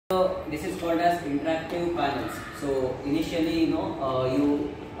So this is called as interactive panels. So initially,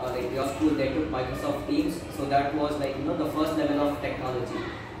 like your school, they took Microsoft Teams. So that was like the first level of technology.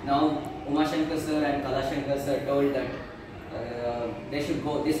 Now Umashankar sir and Kalashankar sir told that this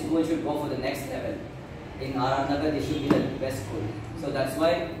school should go for the next level. In Nagar, this should be the best school. So that's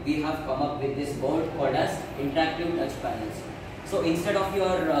why we have come up with this board called as interactive touch panels. So instead of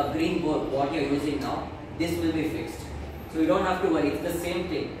your green board, what you're using now, this will be fixed. So you don't have to worry, it's the same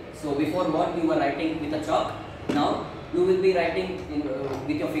thing. So before what you were writing with a chalk, now you will be writing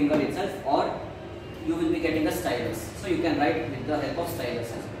with your finger itself, or you will be getting a stylus. So you can write with the help of stylus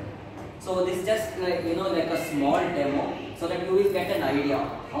as well. So this is just like a small demo, so that you will get an idea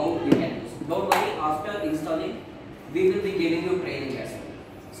how you can use. Don't worry, after installing, we will be giving you training as well.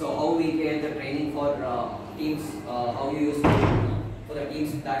 So how we get the training for Teams, how you use for the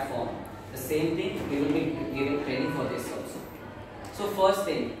Teams platform. The same thing, we will be giving training for this also. So first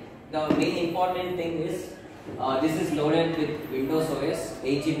thing, the main important thing is this is loaded with Windows OS,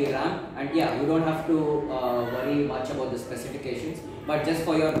 8 GB RAM, and yeah, you don't have to worry much about the specifications, but just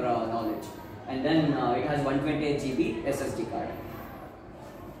for your knowledge. And then it has 128 GB SSD card.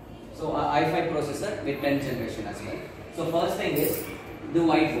 So i5 processor with 10th generation as well. So first thing is the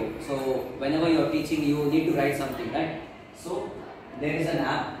whiteboard. So whenever you are teaching, you need to write something, right? So there is an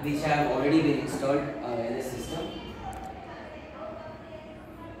app which have already been installed in the system.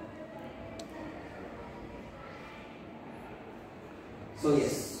 So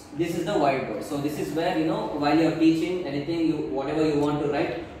yes, this is the whiteboard. So this is where while you are teaching anything, whatever you want to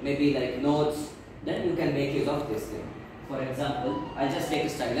write, maybe like notes, then you can make use of this thing. For example, I'll just take a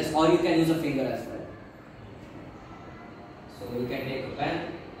stylus, or you can use a finger as well. So you can take a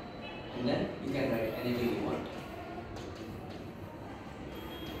pen and then you can write anything you want.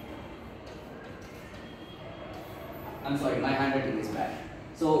 I'm sorry, my handwriting is bad.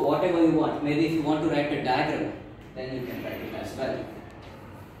 So whatever you want, maybe if you want to write a diagram, then you can write it as well.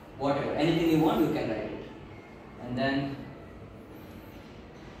 Whatever, anything you want, you can write it. And then,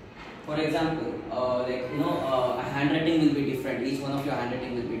 for example, a handwriting will be different. Each one of your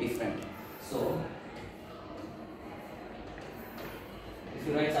handwriting will be different. So if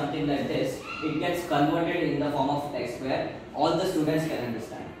you write something like this, it gets converted in the form of text where all the students can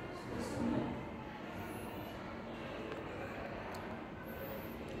understand.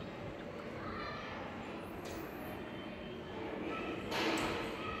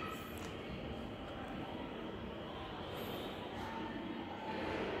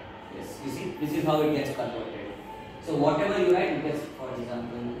 You see, this is how it gets converted. So whatever you write, it gets, for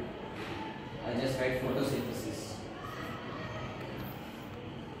example, I just write photosynthesis.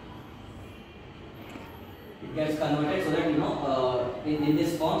 It gets converted so that in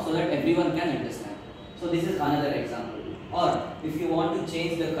this form, so that everyone can understand. So this is another example. Or if you want to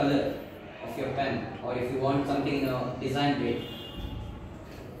change the color of your pen, or if you want something in a design way,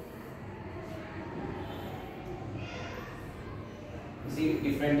 see,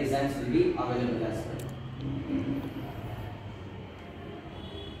 different designs will be available as well.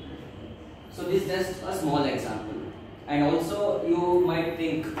 So this is just a small example. And also you might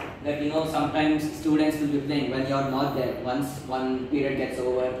think that sometimes students will be playing when you are not there. Once one period gets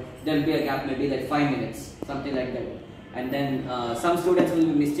over, there will be a gap, maybe like 5 minutes, something like that. And then some students will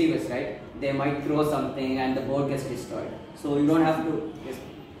be mischievous, right? They might throw something and the board gets destroyed. So you don't have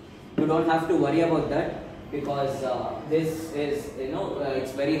to worry about that. Because this is,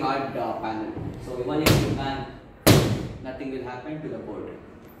 it's very hard panel. So even if you can, nothing will happen to the board.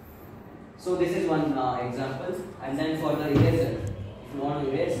 So this is one example. And then for the eraser, if you want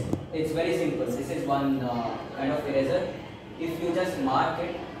to erase, it's very simple. This is one kind of eraser. If you just mark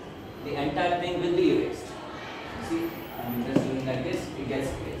it, the entire thing will be erased. See, I'm just doing like this, it gets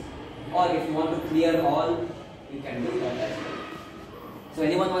erased. Or if you want to clear all, you can do that as well. So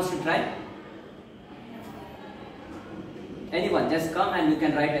anyone wants to try? Anyone, just come and you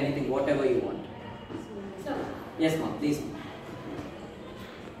can write anything, whatever you want. So, yes, ma'am, please.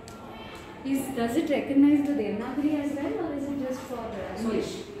 Does it recognize the Devanagari as well, or is it just for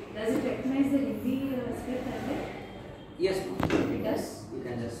English? Does it recognize the Hindi script as well? Yes, ma'am. It does? You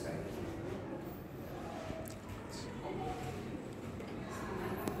can just write.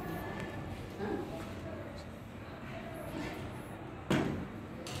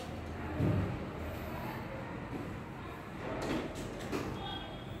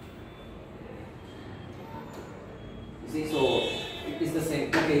 See, so it is the same.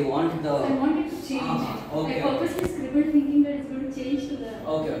 Okay, you want the. I want it to change. Okay. I purposely scribbled thinking that it's going to change to the.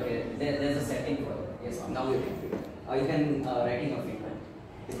 Okay. There's a setting for it. Yes, now you can do it. You can write in your finger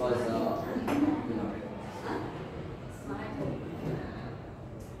because you know.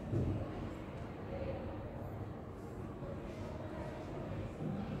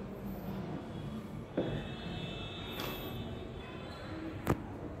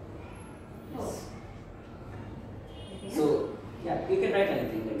 can write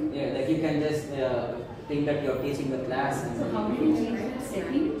anything. Like, yeah, like you can just think that you're teaching the class. And so how do you change that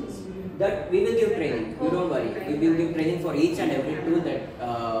setting? That we will give training. You don't worry. We will give training for each and every tool that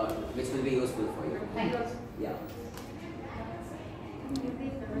which will be useful for you. Thank you. Yeah.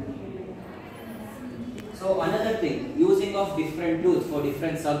 So another thing, using of different tools for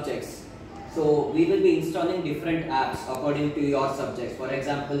different subjects. So we will be installing different apps according to your subjects. For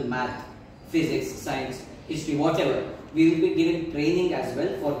example, math, physics, science, history, whatever. We will be giving training as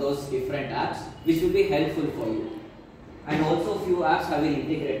well for those different apps, which will be helpful for you. And also few apps have been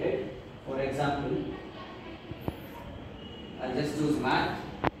integrated. For example, I'll just choose math,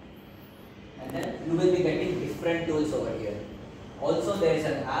 and then you will be getting different tools over here. Also, there is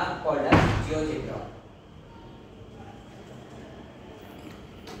an app called as GeoGebra.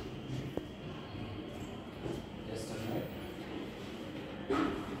 Just a minute.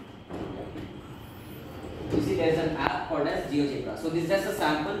 You see, there is an app called as GeoGebra. So this is just a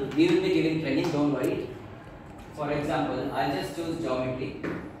sample. We will be giving training. Don't worry. For example, I'll just choose geometry.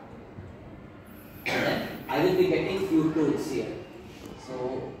 And then I will be getting few tools here.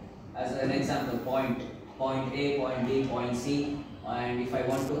 So as an example, point A, point B, point C, and if I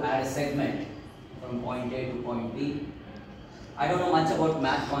want to add a segment from point A to point B. I don't know much about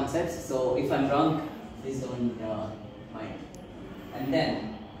math concepts, so if I'm wrong, please don't mind. And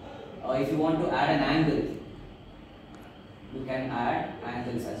then if you want to add an angle, you can add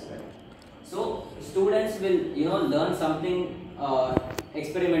angles as well. So students will learn something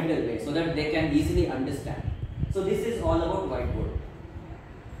experimental way, so that they can easily understand. So this is all about whiteboard.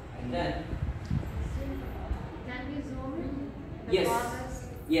 And then can we zoom in the yes, borders?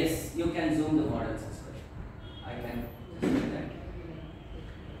 yes, you can zoom the models as well. I can just do that.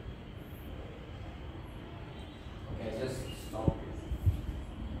 Okay, just stop.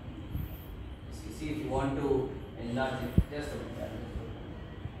 See if you want to enlarge it. Just a minute.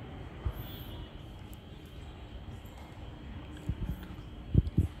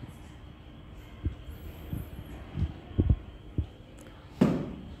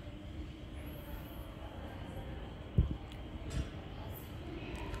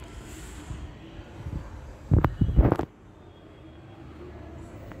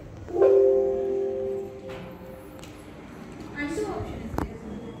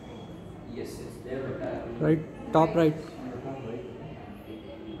 Right, top right.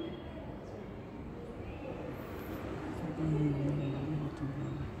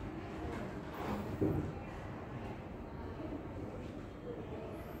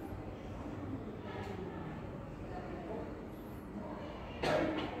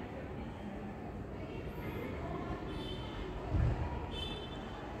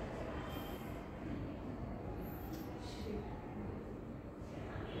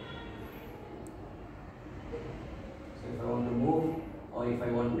 If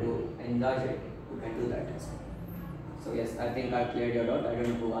I want to enlarge it, you can do that as well. So yes, I think I cleared your doubt. I don't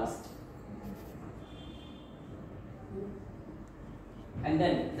know who asked. And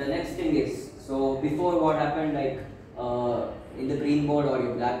then the next thing is, so before what happened, like in the green board or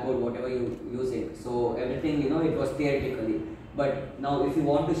your blackboard, whatever you using, so everything it was theoretically. But now if you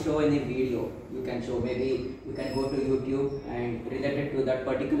want to show any video, you can show. Maybe you can go to YouTube and related to that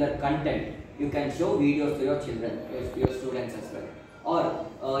particular content, you can show videos to your children, to your students as well.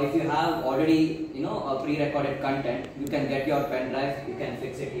 Or if you have already a pre-recorded content, you can get your pen drive, you can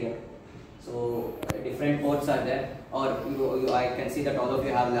fix it here. So different ports are there. Or I can see that all of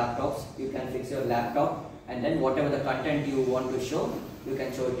you have laptops. You can fix your laptop, and then whatever the content you want to show, you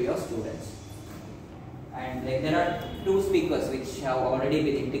can show it to your students. And like there are 2 speakers which have already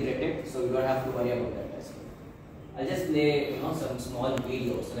been integrated, so you don't have to worry about that as well. I'll just play some small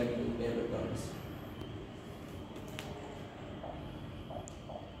video so that you will be able to understand.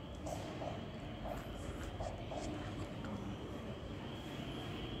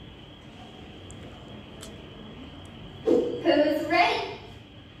 Who's ready?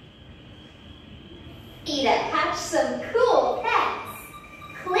 Need to hatch some cool pets?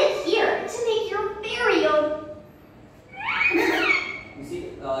 Click here to make your very own. You see,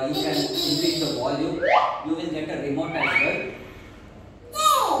 you can increase the volume. You will get a remote as well.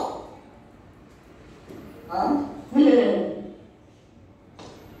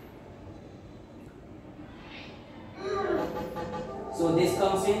 So this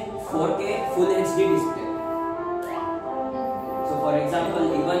comes in 4K full HD display. So for example,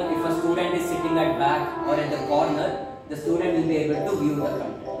 even if a student is sitting at back or at the corner, the student will be able to view the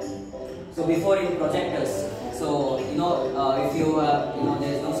content. So before in projectors, so if you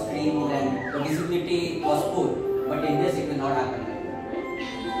there is no screen, then the visibility was poor. But in this, it will not happen like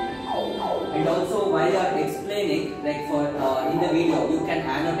that. And also while you are explaining, like for in the video, you can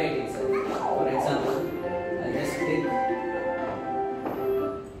annotate itself. For example, I'll just click.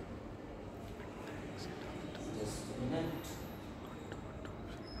 Just a minute.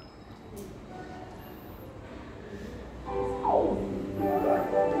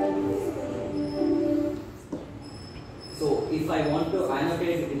 So if I want to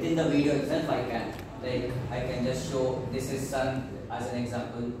annotate within the video itself, I can. Like I can just show this is sun as an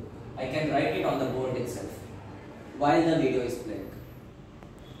example. I can write it on the board itself while the video is playing.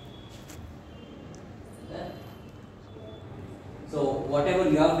 So whatever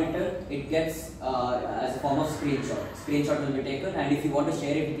you have written, it gets as a form of screenshot. Screenshot will be taken, and if you want to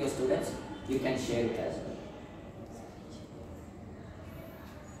share it with your students, you can share it as well.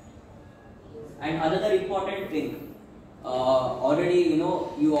 And another important thing, already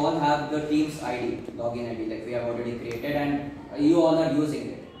you all have the Teams ID, login ID, like we have already created, and you all are using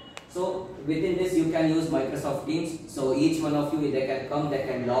it. So within this you can use Microsoft Teams. So each one of you, they can come, they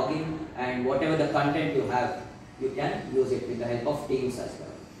can log in, and whatever the content you have, you can use it with the help of Teams as well.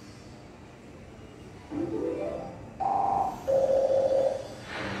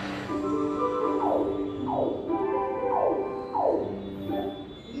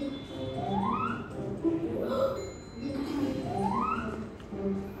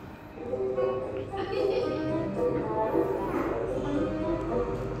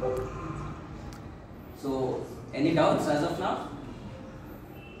 So, any doubts as of now?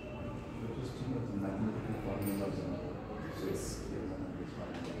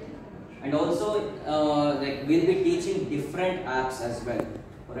 And also, like we'll be teaching different apps as well.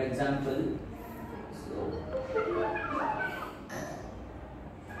 For example,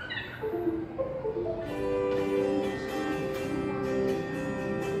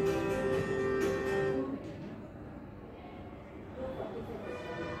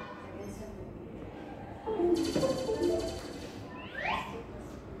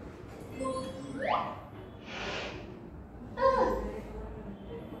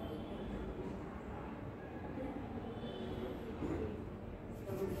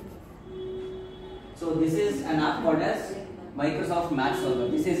 so this is an app called as Microsoft Match Solver.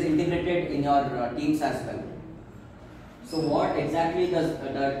 This is integrated in your Teams as well. So what exactly does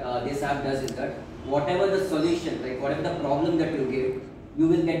this app does is that whatever the solution, like whatever the problem that you give, you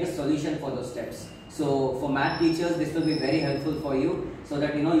will get the solution for those steps. So for math teachers, this will be very helpful for you, so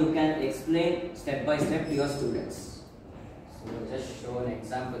that you can explain step by step to your students. So I'll just show an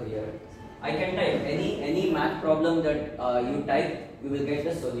example here. I can type any math problem that you type, you will get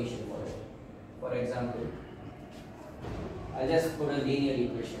the solution for it. For example, I'll just put a linear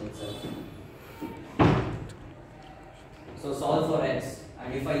equation itself. So solve for x,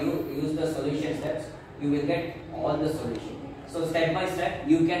 and if I use the solution steps, you will get all the solution. So step by step,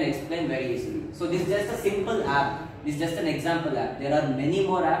 you can explain very easily. So this is just a simple app. This is just an example app. There are many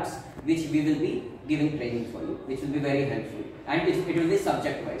more apps which we will be giving training for you, which will be very helpful, and it will be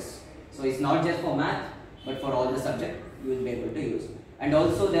subject wise. So it's not just for math, but for all the subject you will be able to use. And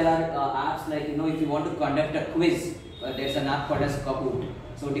also there are apps like if you want to conduct a quiz, there's an app called as Kahoot.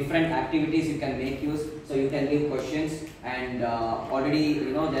 So different activities you can make use. So you can give questions, and already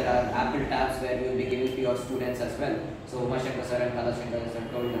there are Apple tabs where you will be giving to your students as well. So Umashankar sir and Kalashankar sir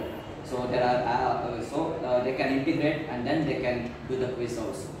told them. So there are they can integrate, and then they can do the quiz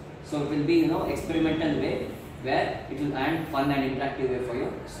also. So it will be experimental way where it will add fun and interactive way for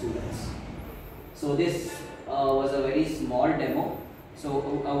your students. So this was a very small demo. So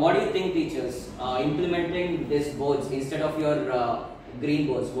what do you think, teachers, implementing these boards instead of your green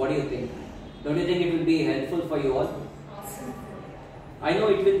boards, what do you think? Don't you think it will be helpful for you all? Awesome. I know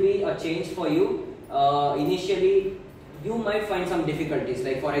it will be a change for you. Initially, you might find some difficulties.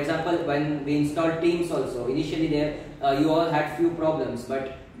 Like for example, when we installed Teams also, initially there you all had few problems,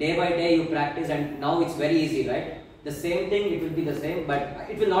 but day by day you practice, and now it's very easy, right? The same thing, it will be the same, but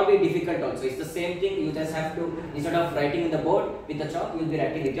it will not be difficult also. It's the same thing, you just have to, instead of writing in the board with the chalk, you will be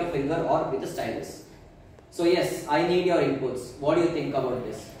writing with your finger or with a stylus. So yes, I need your inputs. What do you think about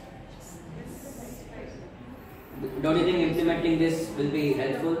this? Don't you think implementing this will be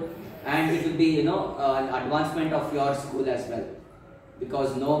helpful? And it will be, an advancement of your school as well,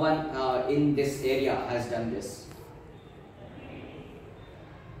 because no one in this area has done this.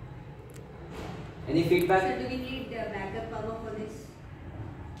 Any feedback? So do we need backup power for this?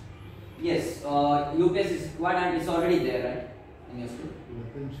 Yes, UPS is required, and it's already there, right? In your school?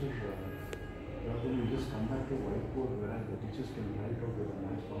 Rather you just come back to whiteboard where the teachers can write out with a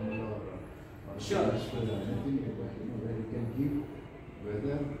nice formula or Sure. anything like that, where you can give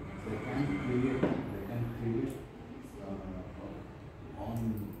whether they can create on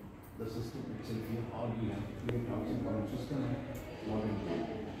the system itself here, or you can create option from the system and log into it.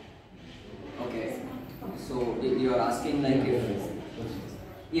 Okay. So you are asking like if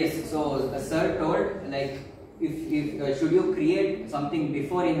yes. So sir told like if should you create something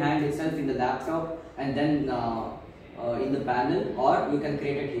before in hand itself in the laptop and then in the panel, or you can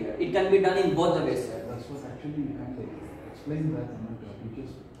create it here. It can be done in both the ways, sir. That's what actually you can explain that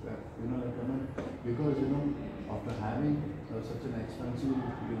teachers, because after having such an expensive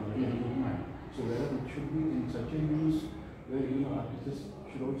equipment, so whether it should be in such a use where our teachers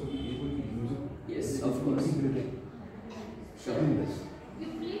should also be able to use it. Yes, of course. Sure. Yes. You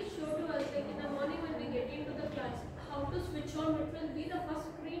please show to us, like in the morning when we get into the class, how to switch on, what will be the first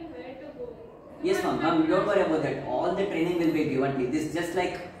screen, where to go. Yes, ma'am. Don't worry about that. All the training will be given to you. This is just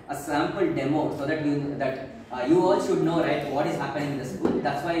like a sample demo, so that you all should know, right, what is happening in the school.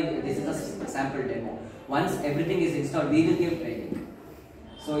 That's why this is a sample demo. Once everything is installed, we will give training.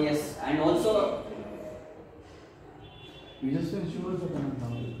 So yes, and also we just ensure that how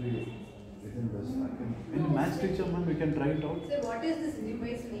to create within this. In maths teacher, man, we can try it out. So what is this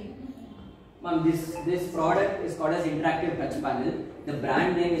device name? ma'am, this product is called as interactive touch panel. The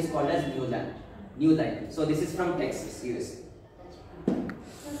brand name is called as Newline. So this is from Texas, USA.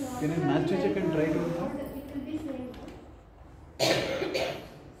 Can a maths teacher can try it out? It will be saved.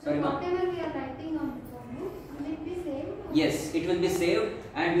 Sorry, ma'am. Whatever we are writing on the form, will it be saved? Yes, it will be saved,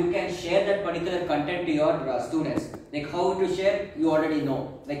 and you can share that particular content to your students. Like how to share, you already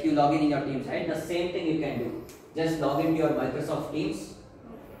know. Like you log in your Teams, right? The same thing you can do. Just log into your Microsoft Teams,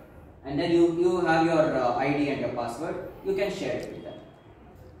 and then you have your ID and your password. You can share it with them.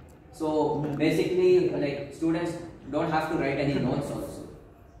 So basically, like students don't have to write any notes also.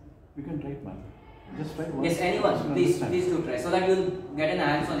 We can try it, man. Just try one. Yes, anyone, please do try, so that you'll get an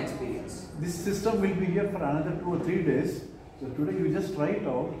hands-on experience. This system will be here for another 2 or 3 days. So today you just try it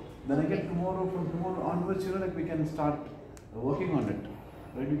out. Then again tomorrow, from tomorrow onwards, like we can start working on it.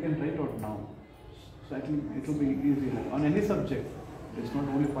 Right? We can try it out now. So I think it will be easy on any subject. It's not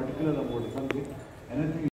only particular about something. Anything.